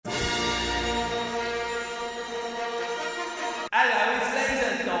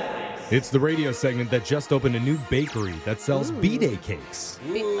It's the radio segment that just opened a new bakery that sells B-Day cakes.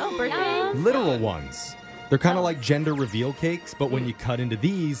 Birthday? Literal ones. They're kind of like gender reveal cakes, but when you cut into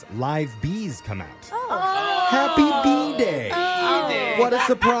these, live bees come out. Happy B-Day! What a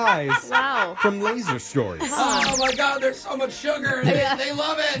surprise. Wow. From Laser Stories. Oh my God, there's so much sugar. They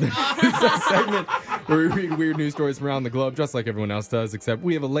love it. It's a segment where we read weird news stories from around the globe, just like everyone else does, except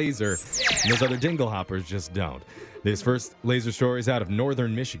we have a laser, and those other dingle hoppers just don't. This first laser story is out of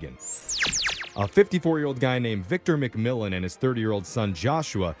northern Michigan. A 54-year-old guy named Victor McMillan and his 30-year-old son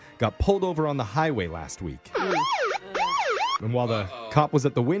Joshua got pulled over on the highway last week. And while the cop was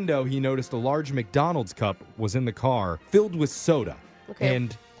at the window, he noticed a large McDonald's cup was in the car filled with soda. Okay.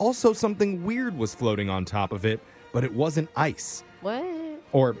 And also something weird was floating on top of it, but it wasn't ice. What?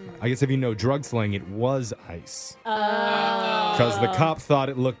 Or, I guess if you know drug slang, it was ice. Because the cop thought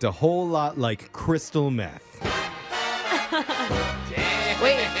it looked a whole lot like crystal meth.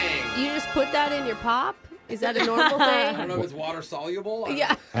 Wait, you just put that in your pop? Is that a normal I don't thing? know if it's water soluble.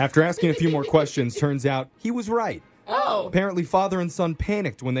 Yeah. After asking a few more questions, turns out he was right. Oh. Apparently, father and son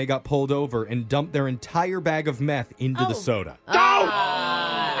panicked when they got pulled over and dumped their entire bag of meth into the soda.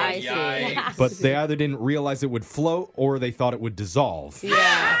 I see. Yikes. But they either didn't realize it would float or they thought it would dissolve.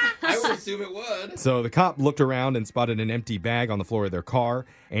 Yeah. I would assume it would. So the cop looked around and spotted an empty bag on the floor of their car,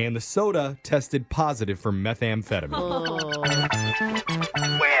 and the soda tested positive for methamphetamine.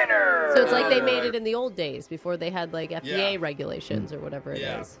 So it's like they made it in the old days before they had like FDA Yeah. regulations or whatever it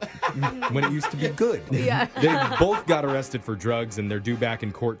Yeah. is. When it used to be good. Yeah. They both got arrested for drugs, and they're due back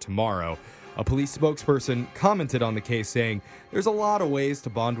in court tomorrow. A police spokesperson commented on the case saying, there's a lot of ways to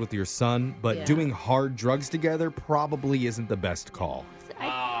bond with your son, but Yeah. doing hard drugs together probably isn't the best call.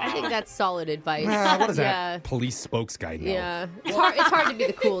 I think that's solid advice. What does Yeah. that police spokes guy know? Yeah. It's hard to be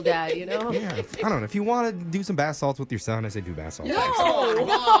the cool dad, you know? Yeah, I don't know. If you want to do some bath salts with your son, I say do bath salts.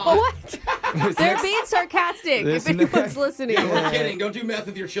 What? This They're next- being sarcastic this if anyone's next- listening. We're kidding. Don't do meth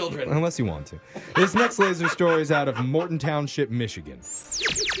with your children. Unless you want to. This next laser story is out of Morton Township, Michigan.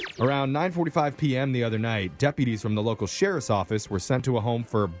 Around 9:45 p.m. the other night, deputies from the local sheriff's office were sent to a home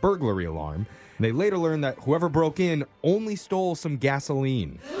for a burglary alarm. And they later learned that whoever broke in only stole some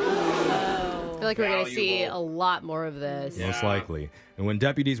gasoline. I feel like we're going to see a Valuable. lot more of this. Most likely. And when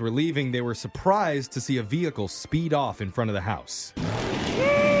deputies were leaving, they were surprised to see a vehicle speed off in front of the house.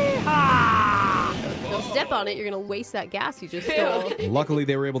 Don't step on it, you're going to waste that gas you just stole. Luckily,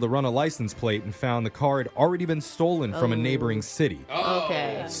 they were able to run a license plate and found the car had already been stolen from a neighboring city.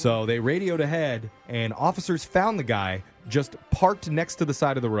 Okay. So they radioed ahead, and officers found the guy just parked next to the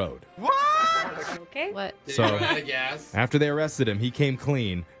side of the road. Okay. What? Did So- you run out of gas? After they arrested him, he came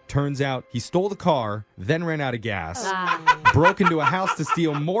clean. Turns out he stole the car, then ran out of gas, broke into a house to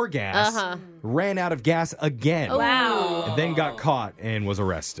steal more gas, ran out of gas again, Wow. and then got caught and was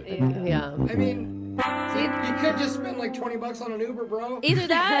arrested. Yeah. I mean, you could just spend like $20 on an Uber, bro. Either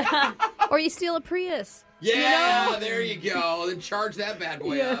that or you steal a Prius. Yeah, there you go. Then charge that bad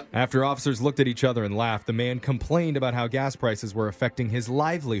boy up. After officers looked at each other and laughed, the man complained about how gas prices were affecting his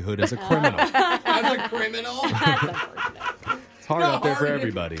livelihood as a criminal. As a criminal. It's hard out there for hard it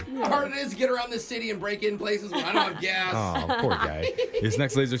is- everybody. How hard it is to get around this city and break in places when I don't have gas. Oh, poor guy. This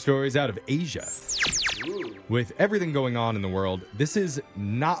next laser story is out of Asia. Ooh. With everything going on in the world, this is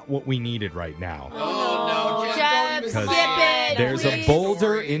not what we needed right now. Oh, no, Jeff, Jeff, don't skip even it, There's a please.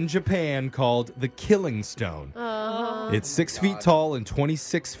 boulder in Japan called the Killing Stone. It's 6 feet tall and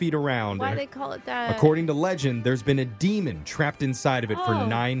 26 feet around. Why do they call it that? According to legend, there's been a demon trapped inside of it for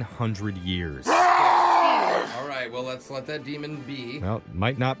 900 years. All right, well, let's let that demon be. Well, it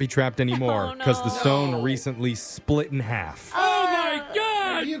might not be trapped anymore because the stone recently split in half.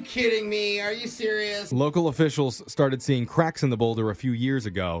 Are you kidding me? Are you serious? Local officials started seeing cracks in the boulder a few years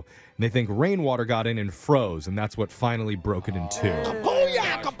ago, and they think rainwater got in and froze, and that's what finally broke it in two.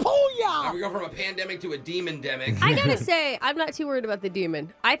 Now we go from a pandemic to a demon-demic. I gotta say, I'm not too worried about the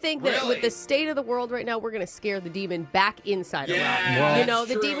demon. I think that Really? with the state of the world right now, we're gonna scare the demon back inside Yeah, around. Well- You know,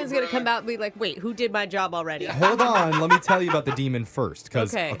 the true, demon's gonna bro. come out and be like, wait, who did my job already? Hold on, let me tell you about the demon first,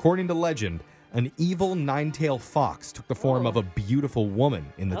 because Okay. according to legend, an evil nine-tailed fox took the form of a beautiful woman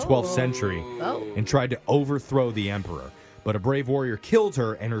in the 12th century Oh. and tried to overthrow the emperor. But a brave warrior killed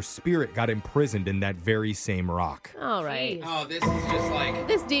her, and her spirit got imprisoned in that very same rock. All right. Oh, this is just like...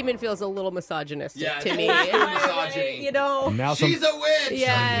 This demon feels a little misogynistic Yeah, to me. total misogyny. You know? And now some, She's a witch! Yeah,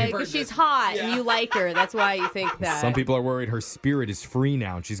 You've heard because she's this. hot Yeah. and you like her. That's why you think that. some people are worried her spirit is free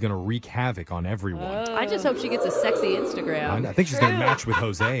now, and she's going to wreak havoc on everyone. I just hope she gets a sexy Instagram. I think she's going to match with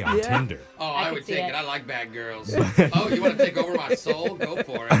Jose on Tinder. Oh, I could would see take it. it. I like bad girls. Oh, you want to take over my soul? Go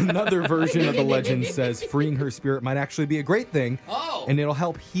for it. Another version of the legend says freeing her spirit might actually be a great thing. Oh. And it'll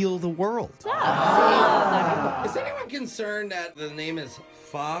help heal the world. Is anyone concerned that the name is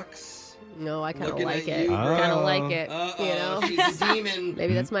Fox? No, I kind of Looking like at it. you. Kind of like it. Uh-oh, You know? she's a demon.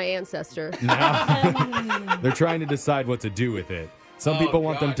 Maybe that's my ancestor. They're trying to decide what to do with it. Some people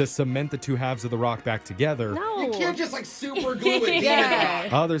want them gosh. to cement the two halves of the rock back together. No. You can't just like super glue a demon Yeah.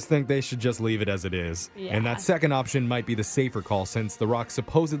 rock. Others think they should just leave it as it is. Yeah. And that second option might be the safer call since the rock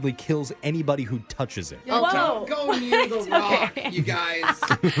supposedly kills anybody who touches it. Yeah, Whoa. don't go near the rock, you guys.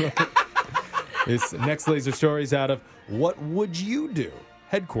 This next laser story is out of What Would You Do?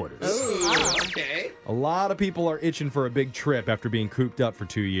 Headquarters. Ooh, okay. A lot of people are itching for a big trip after being cooped up for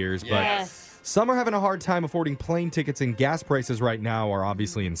 2 years, but Yes. some are having a hard time affording plane tickets, and gas prices right now are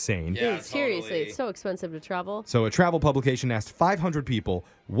obviously insane. Yeah, Dude, seriously, totally. it's so expensive to travel. So a travel publication asked 500 people,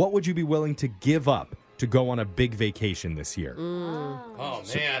 what would you be willing to give up to go on a big vacation this year? Oh,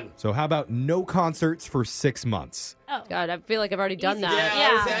 man. So how about no concerts for 6 months? God, I feel like I've already done Easy. that. Yeah,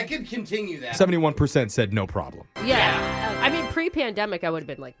 I, was Yeah. saying, I could continue that. 71% said no problem. Yeah. I mean, pre-pandemic, I would have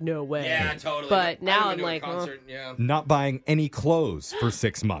been like, no way. Yeah, totally. But now I I'm went to a like, concert, yeah. Not buying any clothes for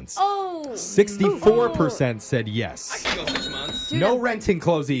 6 months. Oh. 64% said I yes. can go 6 months. No renting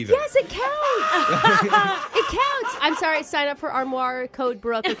clothes either. yes, it counts. It counts. I'm sorry, sign up for Armoire code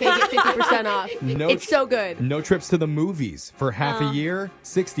Brooke. Okay, get 50% off. No It's so good. No trips to the movies for half a year.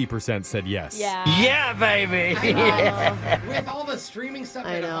 60% said yes. Yeah. With all the streaming stuff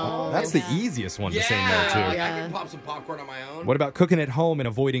I at know. home. That's the easiest one to say no Yeah, to. like I Yeah. can pop some popcorn on my own. What about cooking at home and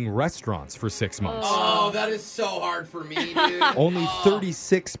avoiding restaurants for 6 months? Oh, that is so hard for me, dude. Only Oh,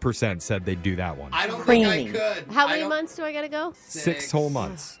 36% said they'd do that one. I don't think I could. How I many don't- months do I gotta go? 6 whole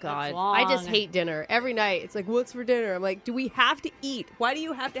months. God, long. I just hate dinner. Every night, it's like, what's for dinner? I'm like, do we have to eat? Why do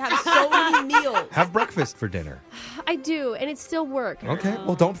you have to have so many meals? Have breakfast for dinner. I do, and it's still work. Okay,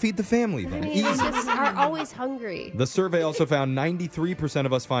 well, don't feed the family I then. mean, we Easy. just are always hungry. The survey also found 93%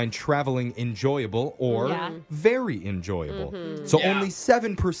 of us find traveling enjoyable or Yeah. very enjoyable. So Yeah. only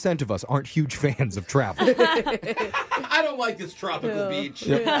 7% of us aren't huge fans of travel. I don't like this tropical beach.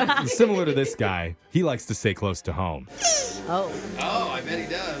 Similar to this guy, he likes to stay close to home. Oh, Oh, I bet he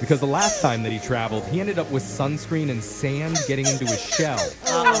does. Because the last time that he traveled, he ended up with sunscreen and sand getting into his shell.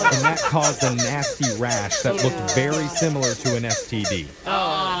 And that caused a nasty rash that looked very similar to an STD.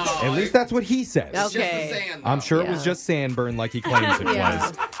 At least that's what he says. It's just Okay. the sand. I'm sure it was Yeah. just sandburn like he claims it Yeah.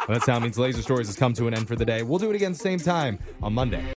 was. Well, that sound means Laser Stories has come to an end for the day. We'll do it again same time on Monday.